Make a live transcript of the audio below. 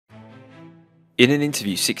In an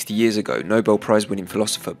interview 60 years ago, Nobel Prize-winning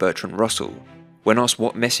philosopher Bertrand Russell, when asked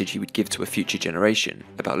what message he would give to a future generation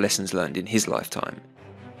about lessons learned in his lifetime,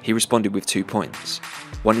 he responded with 2 points,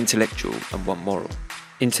 one intellectual and one moral.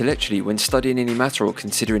 Intellectually, when studying any matter or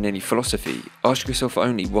considering any philosophy, ask yourself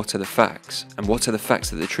only what are the facts, and what are the facts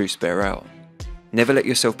that the truths bear out. Never let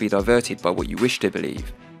yourself be diverted by what you wish to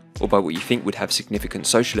believe, or by what you think would have significant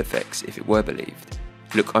social effects if it were believed.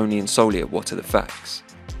 Look only and solely at what are the facts.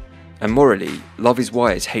 And morally, love is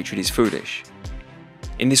wise, hatred is foolish.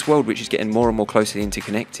 In this world which is getting more and more closely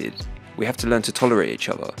interconnected, we have to learn to tolerate each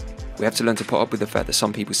other. We have to learn to put up with the fact that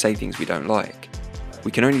some people say things we don't like. We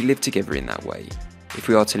can only live together in that way. If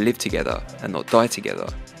we are to live together and not die together,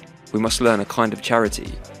 we must learn a kind of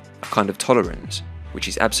charity, a kind of tolerance, which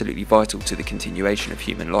is absolutely vital to the continuation of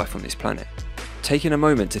human life on this planet. Taking a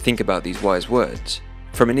moment to think about these wise words,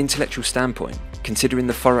 from an intellectual standpoint, considering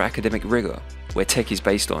the thorough academic rigour where tech is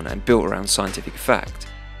based on and built around scientific fact,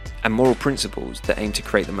 and moral principles that aim to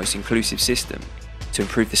create the most inclusive system to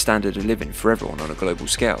improve the standard of living for everyone on a global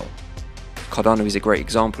scale, Cardano is a great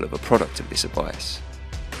example of a product of this advice.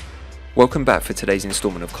 Welcome back for today's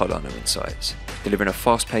instalment of Cardano Insights, delivering a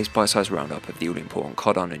fast-paced bite-sized roundup of the all-important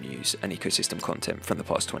Cardano news and ecosystem content from the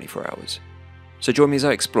past 24 hours. So join me as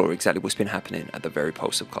I explore exactly what's been happening at the very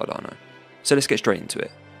pulse of Cardano. So let's get straight into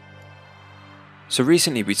it. So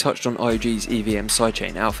recently we touched on IOG's EVM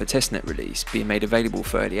sidechain alpha testnet release being made available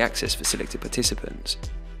for early access for selected participants.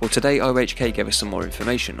 Well, today IOHK gave us some more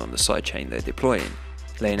information on the sidechain they're deploying,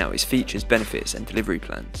 laying out its features, benefits and delivery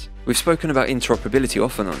plans. We've spoken about interoperability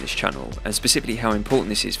often on this channel, and specifically how important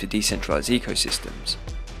this is for decentralized ecosystems.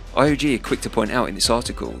 IOG are quick to point out in this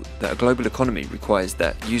article that a global economy requires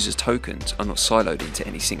that users' tokens are not siloed into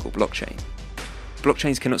any single blockchain.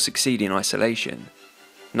 Blockchains cannot succeed in isolation.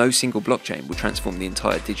 No single blockchain will transform the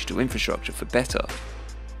entire digital infrastructure for better,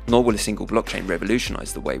 nor will a single blockchain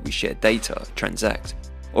revolutionize the way we share data, transact,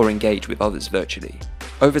 or engage with others virtually.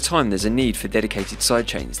 Over time, there's a need for dedicated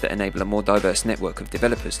sidechains that enable a more diverse network of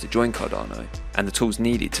developers to join Cardano, and the tools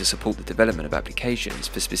needed to support the development of applications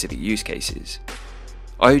for specific use cases.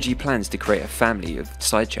 IOG plans to create a family of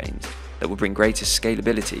sidechains that will bring greater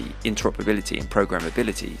scalability, interoperability, and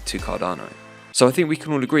programmability to Cardano. So I think we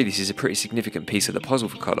can all agree this is a pretty significant piece of the puzzle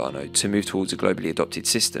for Cardano to move towards a globally adopted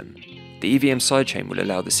system. The EVM sidechain will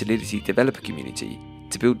allow the Solidity developer community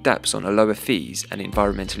to build dApps on a lower fees and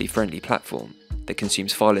environmentally friendly platform that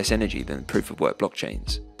consumes far less energy than proof-of-work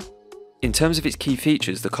blockchains. In terms of its key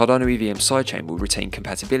features, the Cardano EVM sidechain will retain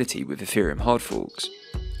compatibility with Ethereum hard forks.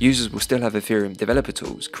 Users will still have Ethereum developer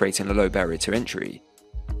tools, creating a low barrier to entry,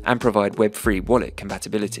 and provide Web3 wallet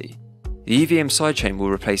compatibility. The EVM sidechain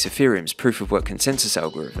will replace Ethereum's proof-of-work consensus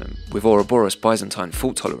algorithm with Ouroboros Byzantine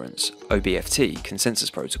fault tolerance (OBFT)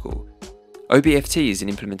 consensus protocol. OBFT is an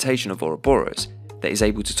implementation of Ouroboros that is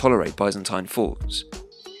able to tolerate Byzantine faults.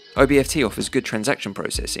 OBFT offers good transaction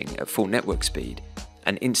processing at full network speed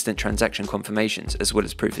and instant transaction confirmations as well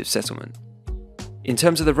as proof of settlement. In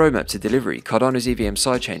terms of the roadmap to delivery, Cardano's EVM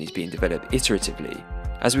sidechain is being developed iteratively.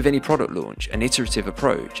 As with any product launch, an iterative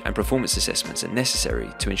approach and performance assessments are necessary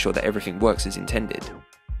to ensure that everything works as intended.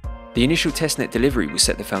 The initial testnet delivery will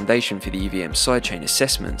set the foundation for the EVM sidechain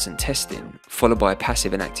assessments and testing, followed by a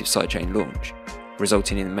passive and active sidechain launch,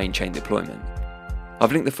 resulting in the main chain deployment.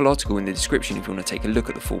 I've linked the full article in the description if you want to take a look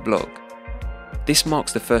at the full blog. This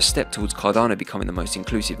marks the first step towards Cardano becoming the most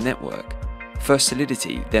inclusive network. First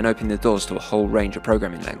Solidity, then opening the doors to a whole range of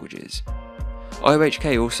programming languages.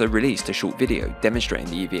 IOHK also released a short video demonstrating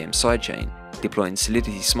the EVM sidechain, deploying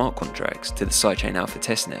Solidity smart contracts to the sidechain alpha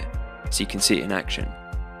testnet, so you can see it in action.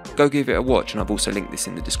 Go give it a watch, and I've also linked this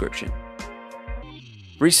in the description.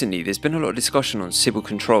 Recently, there's been a lot of discussion on Sybil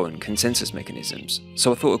control and consensus mechanisms,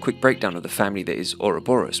 so I thought a quick breakdown of the family that is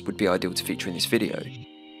Ouroboros would be ideal to feature in this video.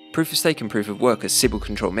 Proof of stake and proof of work are Sybil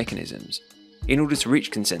control mechanisms. In order to reach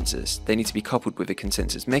consensus, they need to be coupled with a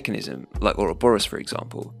consensus mechanism, like Ouroboros for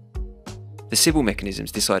example. The Sybil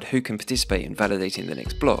mechanisms decide who can participate in validating the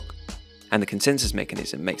next block, and the consensus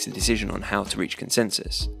mechanism makes the decision on how to reach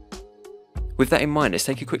consensus. With that in mind, let's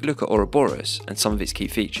take a quick look at Ouroboros and some of its key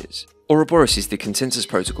features. Ouroboros is the consensus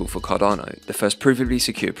protocol for Cardano, the first provably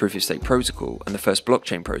secure proof-of-stake protocol and the first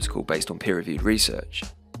blockchain protocol based on peer-reviewed research.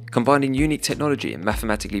 Combining unique technology and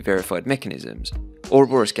mathematically verified mechanisms,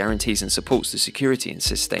 Ouroboros guarantees and supports the security and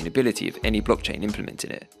sustainability of any blockchain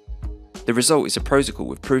implementing it. The result is a protocol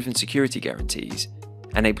with proven security guarantees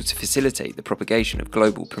and able to facilitate the propagation of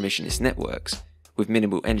global permissionless networks with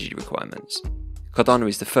minimal energy requirements. Cardano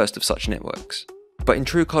is the first of such networks. But in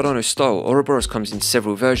true Cardano style, Ouroboros comes in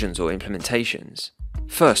several versions or implementations.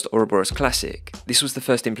 First, Ouroboros Classic. This was the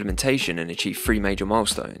first implementation and achieved 3 major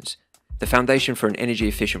milestones. the foundation for an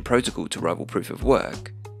energy-efficient protocol to rival proof of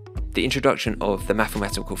work, the introduction of the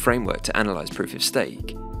mathematical framework to analyse proof of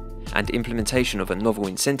stake, and implementation of a novel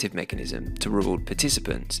incentive mechanism to reward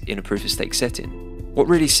participants in a proof of stake setting. What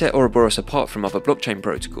really set Ouroboros apart from other blockchain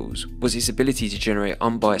protocols was its ability to generate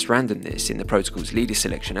unbiased randomness in the protocol's leader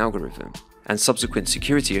selection algorithm, and subsequent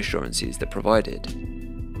security assurances that provided.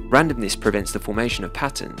 Randomness prevents the formation of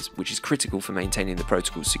patterns, which is critical for maintaining the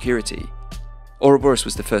protocol's security. Ouroboros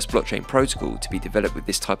was the first blockchain protocol to be developed with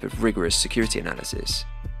this type of rigorous security analysis.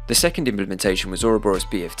 The second implementation was Ouroboros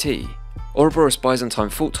BFT. Ouroboros Byzantine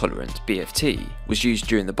fault-tolerant BFT was used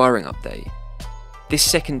during the Byring update. This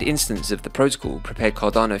second instance of the protocol prepared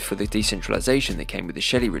Cardano for the decentralization that came with the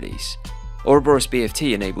Shelley release. Ouroboros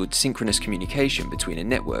BFT enabled synchronous communication between a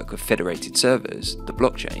network of federated servers, the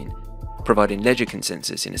blockchain, providing ledger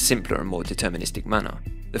consensus in a simpler and more deterministic manner.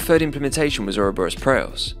 The third implementation was Ouroboros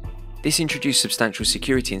Preos. This introduced substantial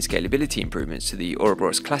security and scalability improvements to the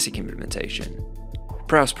Ouroboros Classic implementation.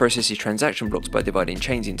 Preos processes transaction blocks by dividing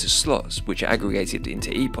chains into slots, which are aggregated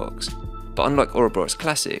into epochs, but unlike Ouroboros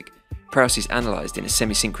Classic, Preos is analysed in a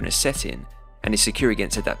semi-synchronous setting and is secure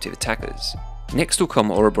against adaptive attackers. Next will come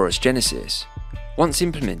Ouroboros Genesis. Once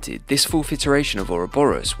implemented, this fourth iteration of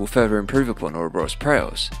Ouroboros will further improve upon Ouroboros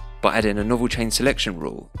Preos by adding a novel chain selection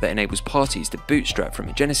rule that enables parties to bootstrap from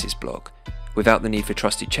a Genesis block without the need for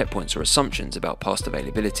trusted checkpoints or assumptions about past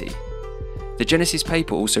availability. The Genesis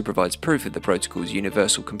paper also provides proof of the protocol's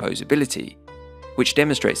universal composability, which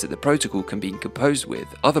demonstrates that the protocol can be composed with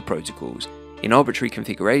other protocols in arbitrary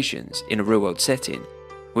configurations in a real-world setting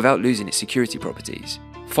without losing its security properties.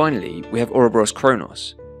 Finally, we have Ouroboros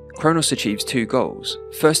Chronos. Chronos achieves two goals.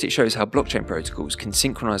 First, it shows how blockchain protocols can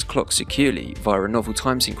synchronize clocks securely via a novel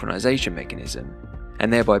time synchronization mechanism,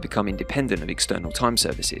 and thereby become independent of external time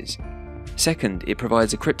services. Second, it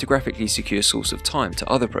provides a cryptographically secure source of time to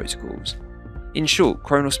other protocols. In short,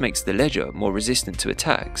 Chronos makes the ledger more resistant to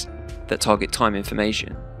attacks that target time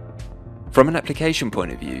information. From an application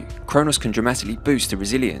point of view, Chronos can dramatically boost the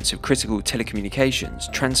resilience of critical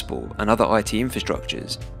telecommunications, transport, and other IT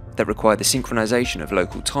infrastructures that require the synchronization of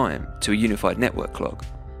local time to a unified network clock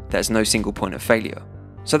that has no single point of failure.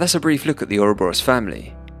 So that's a brief look at the Ouroboros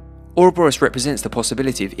family. Ouroboros represents the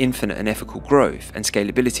possibility of infinite and ethical growth and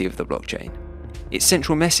scalability of the blockchain. Its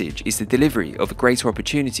central message is the delivery of greater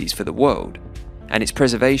opportunities for the world and its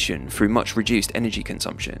preservation through much reduced energy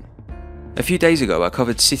consumption. A few days ago I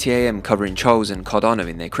covered City AM covering Charles and Cardano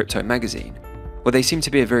in their crypto magazine. Well, they seem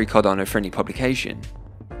to be a very Cardano friendly publication.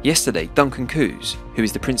 Yesterday, Duncan Coutts, who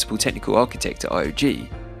is the principal technical architect at IOG,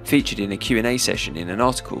 featured in a Q&A session in an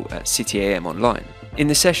article at City AM Online. In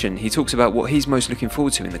the session, he talks about what he's most looking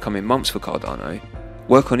forward to in the coming months for Cardano,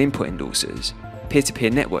 work on input endorsers, peer-to-peer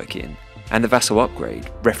networking, and the Vassal upgrade,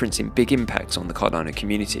 referencing big impacts on the Cardano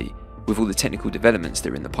community with all the technical developments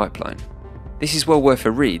that are in the pipeline. This is well worth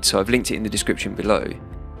a read, so I've linked it in the description below.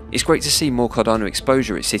 It's great to see more Cardano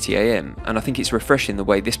exposure at City AM, and I think it's refreshing the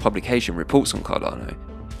way this publication reports on Cardano.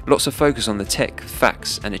 Lots of focus on the tech,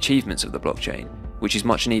 facts, and achievements of the blockchain, which is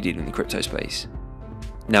much needed in the crypto space.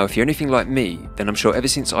 Now, if you're anything like me, then I'm sure ever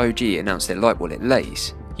since IOG announced their light wallet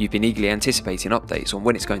Lace, you've been eagerly anticipating updates on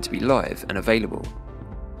when it's going to be live and available.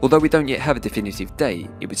 Although we don't yet have a definitive date,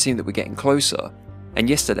 it would seem that we're getting closer, and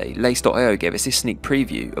yesterday Lace.io gave us this sneak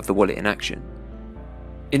preview of the wallet in action.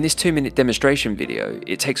 In this 2-minute demonstration video,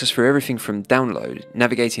 it takes us through everything from download,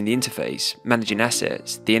 navigating the interface, managing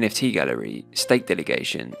assets, the NFT gallery, stake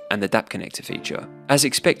delegation, and the dApp connector feature. As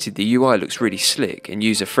expected, the UI looks really slick and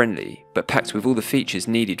user-friendly, but packed with all the features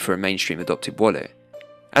needed for a mainstream adopted wallet.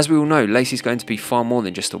 As we all know, Lace is going to be far more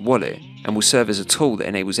than just a wallet, and will serve as a tool that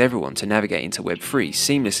enables everyone to navigate into Web3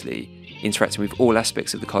 seamlessly, interacting with all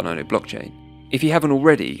aspects of the Cardano blockchain. If you haven't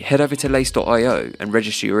already, head over to lace.io and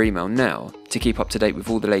register your email now to keep up to date with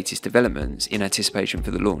all the latest developments in anticipation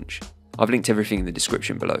for the launch. I've linked everything in the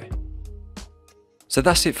description below. So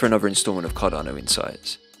that's it for another installment of Cardano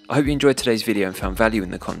Insights. I hope you enjoyed today's video and found value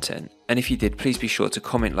in the content, and if you did, please be sure to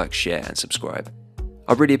comment, like, share and subscribe.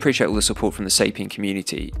 I really appreciate all the support from the Sapien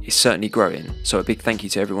community. It's certainly growing, so a big thank you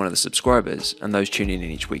to every one of the subscribers and those tuning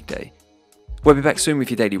in each weekday. We'll be back soon with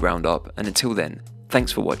your daily roundup, and until then,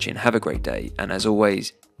 thanks for watching, have a great day, and as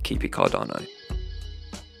always, keep it Cardano.